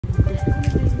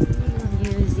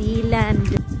New Zealand.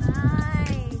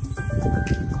 Nice.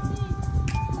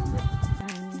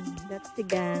 And that's the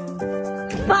gang.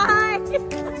 Bye!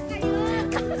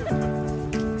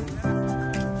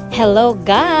 Hello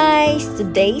guys!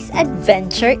 Today's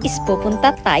adventure is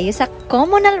pupunta tayo sa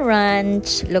Communal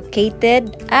Ranch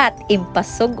located at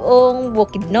Impasugong,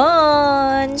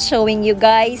 Bukidnon. Showing you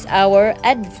guys our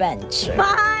adventure.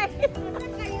 Bye!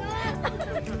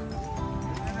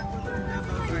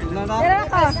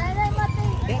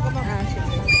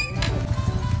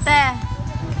 Te!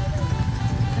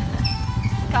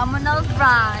 Communal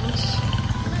Ranch.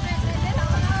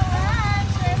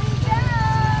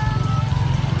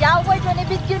 Yaway dyan,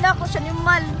 i-video na ako siya ni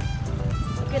Mal.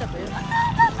 Okay na ba yun?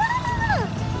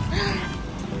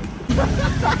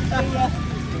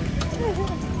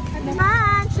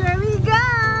 Ranch, here we go!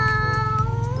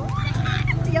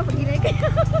 Siya, pag-inay kayo.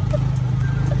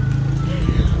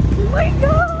 Oh my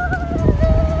God!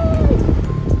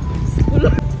 Sikulo.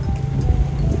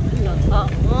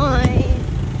 Oy!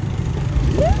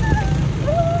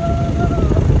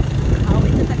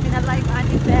 Awit na tayo na live,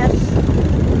 Ani Beth.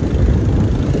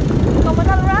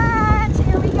 Communal Ranch!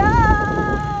 Here we go!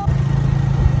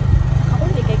 Sakaon,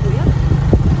 di kayo kuya?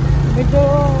 Medyo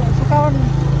sakaon,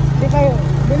 di kayo,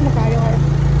 din na kayo ay.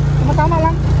 Tama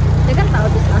lang. Dagang tao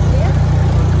dos last year?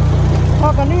 Oh,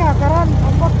 kaniya, karan,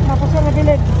 ambot, napasya na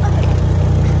bilid.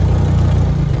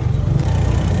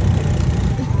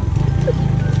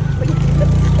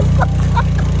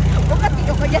 Bukat di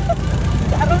ko kuya.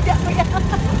 Saro niya kuya.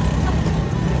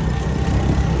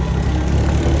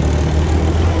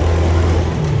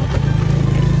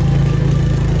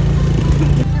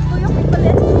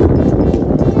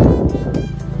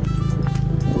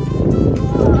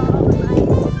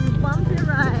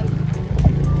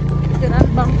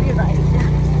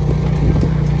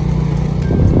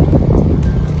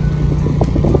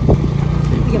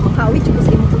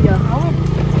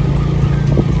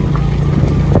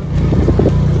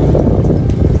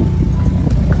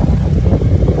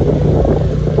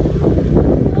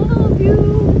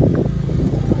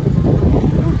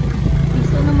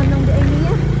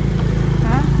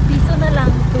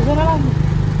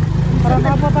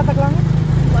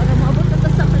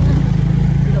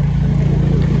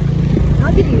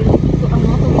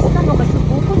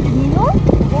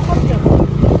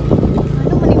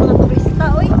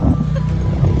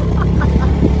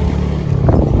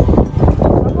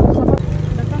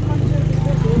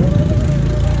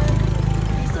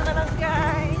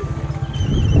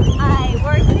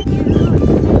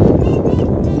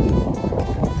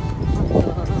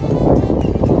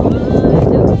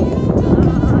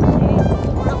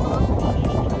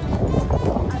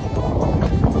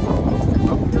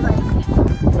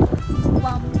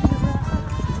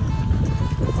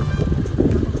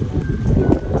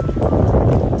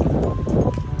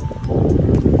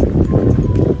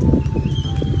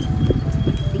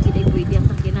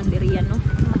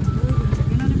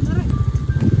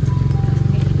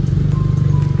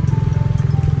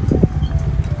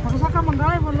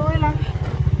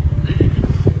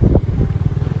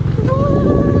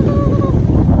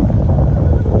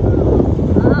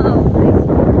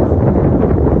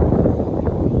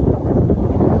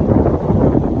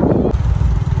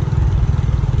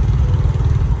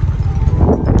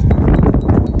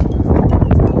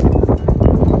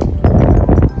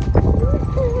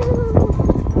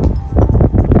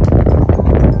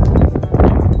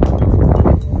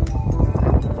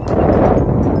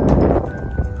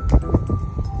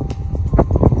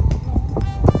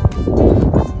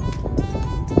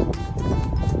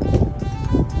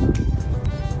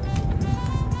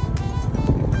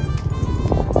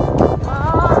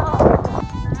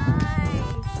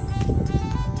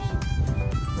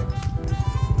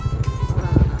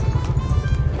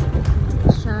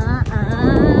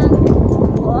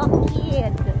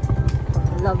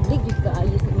 Lovely, good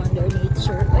kaayos ng Mother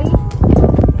Nature. Ay,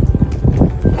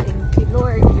 thank you,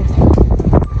 Lord.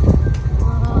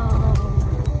 Wow.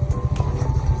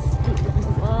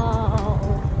 Wow.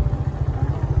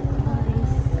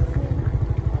 Nice.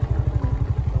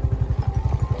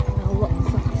 Nawa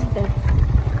sa step.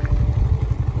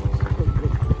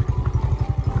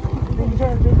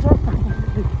 Adventure.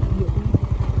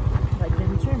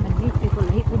 Adventure, magnifico.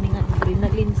 Lahi ko nga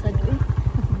adrenaline sa doon.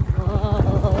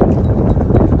 Wow.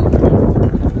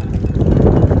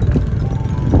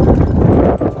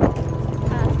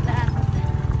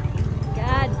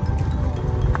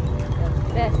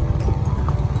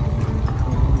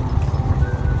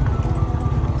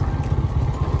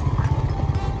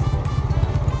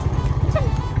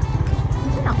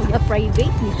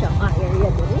 Private ni siya nga area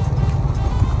dito.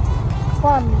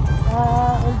 Kwan,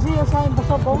 LGU sa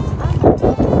Impasogong.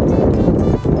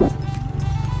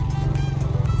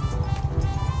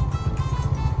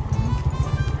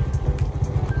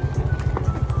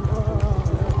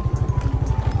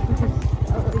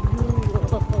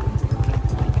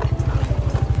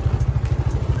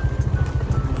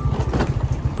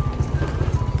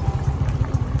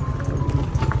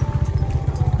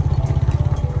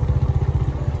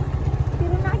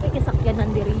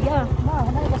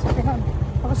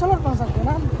 Pagkasalot pang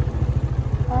sakyanan.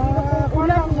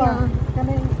 Ulan niya.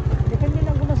 Kani, depende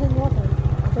lang kung nasa inyo ito.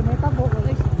 Ito may tabo.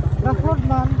 Rough road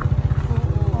man.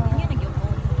 Yan nag-yung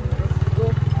let's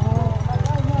go.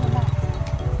 Ayaw niya na.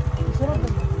 Isurot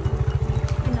din.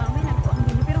 Kinamay na ko ang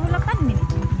gini. Pero wala kan min.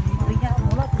 Mariya,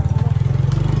 mulat.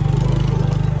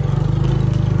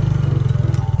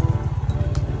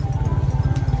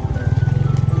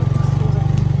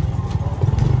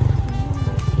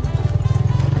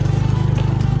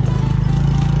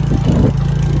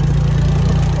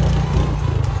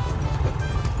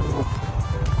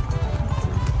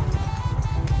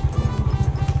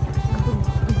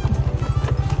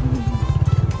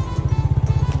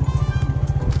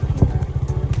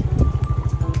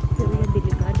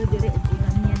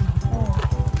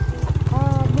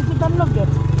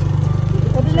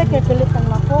 Kaya pilit ang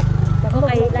lapok.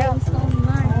 Okay, limestone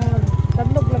man.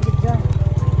 Tandog lagi dyan.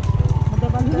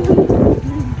 Madaban ka.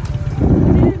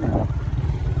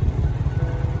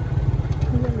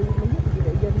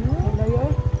 Malayo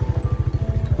eh.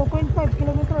 2.5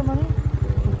 kilometer man eh.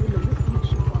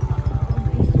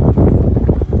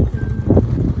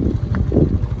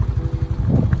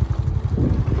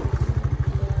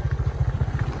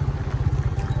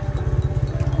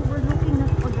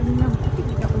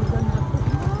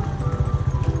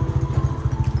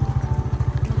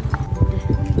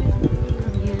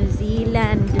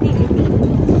 Zealand, Philippines.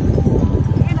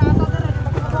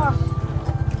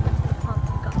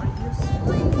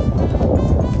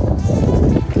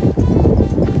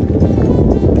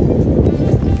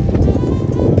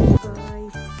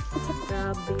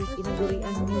 Grabe, tinaguri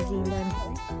ang New Zealand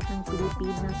ng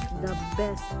Pilipinas, the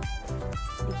best.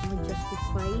 Hindi ko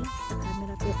ma-justify sa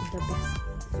camera pero the best.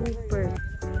 Super.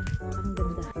 Ang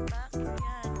ganda.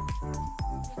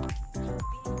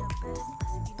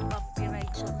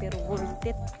 Copyright siya pero worth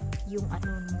it yung ano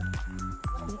mo,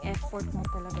 yung effort mo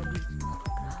talaga dito.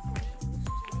 Grabe.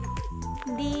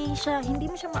 Hindi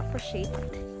mo siya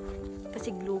ma-appreciate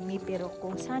kasi gloomy pero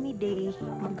kung sunny day,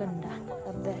 maganda.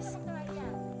 The best.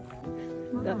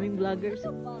 Daming vloggers.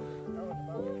 The best.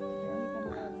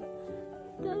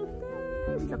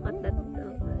 Look at that.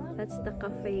 That's the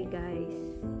cafe, guys.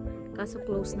 Kaso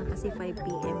close na kasi 5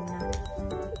 PM na.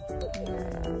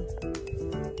 Yan.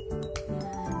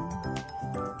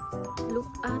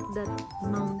 Look at that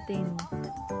mountain.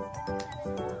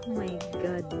 Oh my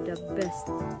God, the best.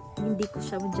 Hindi ko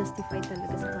siya ma-justify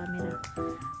talaga sa camera.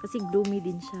 Kasi gloomy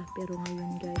din siya. Pero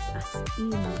ngayon guys, as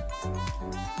in.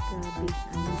 Grabe,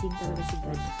 amazing talaga si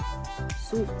God.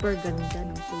 Super ganda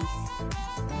ng place.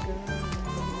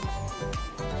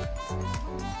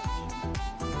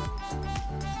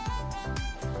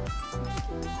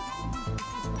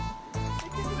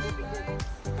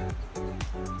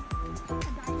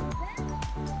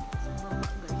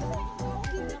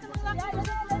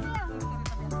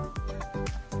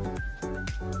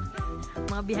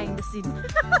 Mga behind the scene.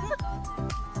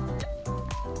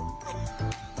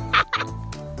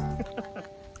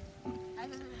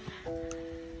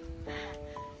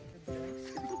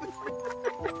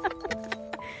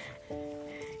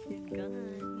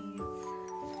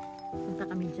 Punta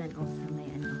kami dyan sa may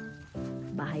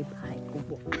bahay-bahay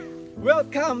kubo.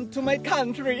 Welcome to my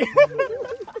country.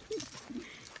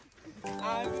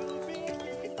 I will be.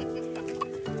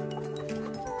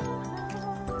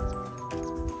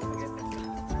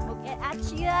 Okay,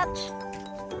 atch.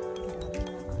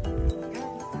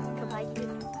 Kabayo.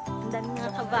 Ang dami nga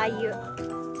kabayo.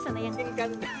 Sana yung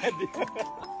Ganda.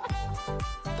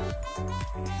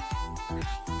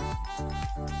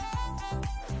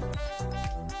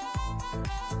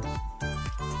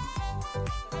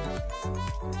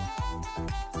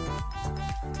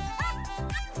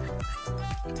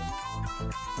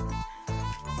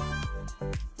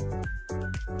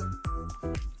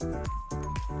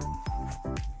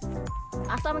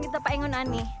 asa man kita paingon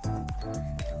ani.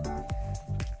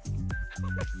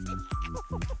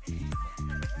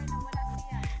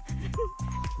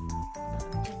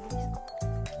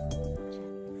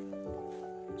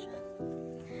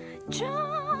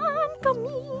 Diyan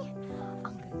kami.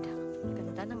 Ang ganda.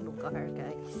 Ganda ng lugar,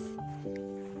 guys.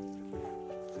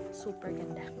 Super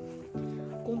ganda.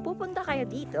 Kung pupunta kayo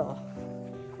dito,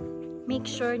 make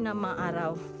sure na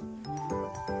maaraw.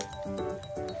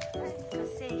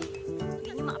 Kasi hindi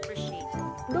nyo ma-appreciate.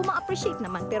 Though ma-appreciate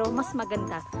naman, pero mas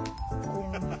maganda kung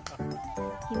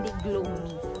hindi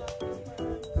gloomy.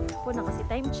 Po na kasi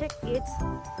time check, it's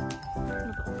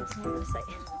ano ba oras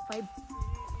ngayon?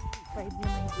 5 na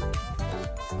may dito.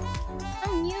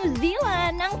 Ang New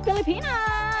Zealand ng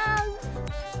Pilipinas!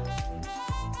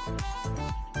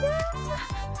 Yeah!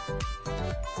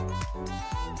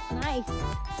 Nice!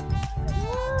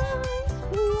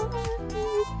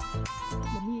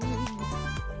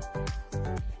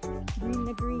 Green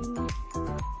na green.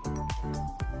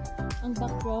 Ang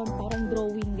background parang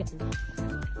drawing yan.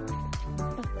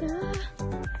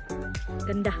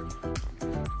 Ganda.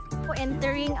 So,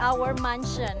 entering our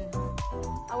mansion.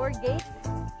 Our gate.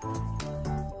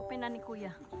 Open na ni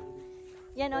Kuya.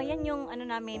 Yan o, yan yung ano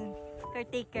namin,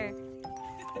 caretaker.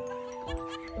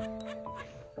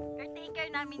 Caretaker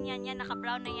namin yan. Yan,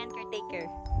 naka-brown na yan, caretaker.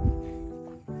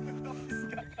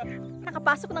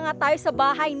 Nakapasok na nga tayo sa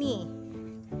bahay ni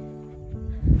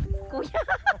Kuya.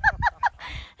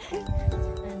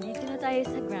 Nandito na tayo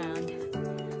sa ground.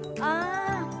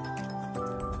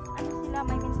 Ano sila?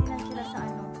 May maintenance sila sa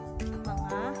ano?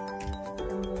 Mga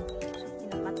damo. So,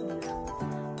 tinapat nila.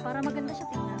 Para maganda siya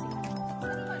tingnan.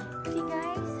 See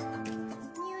guys?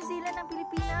 New Zealand ang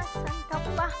Pilipinas. Saan ka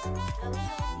pa?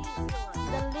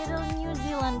 The little New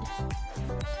Zealand.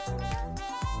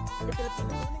 The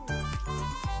Philippines.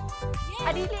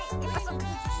 Adili! Ipasok!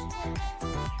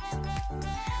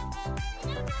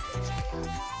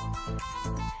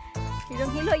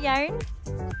 Hilong-hilo yarn.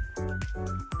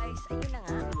 Guys, ayun na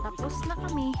nga. Tapos na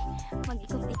kami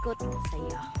mag-ikot-ikot sa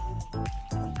iyo.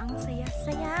 Ang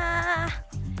saya-saya.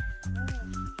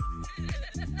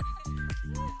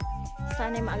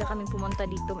 Sana maaga kaming pumunta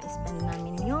dito. Ma-spend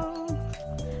namin yung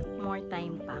more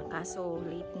time pa. Kaso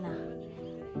late na.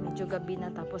 Medyo gabi na.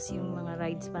 Tapos yung mga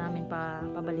rides pa namin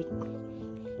pabalik.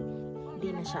 Hindi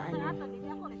na siya ano.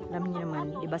 Alam niyo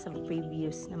naman, diba sa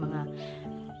previews na mga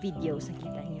videos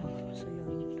nakita niyo. So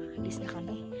yun, alis na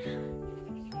kami.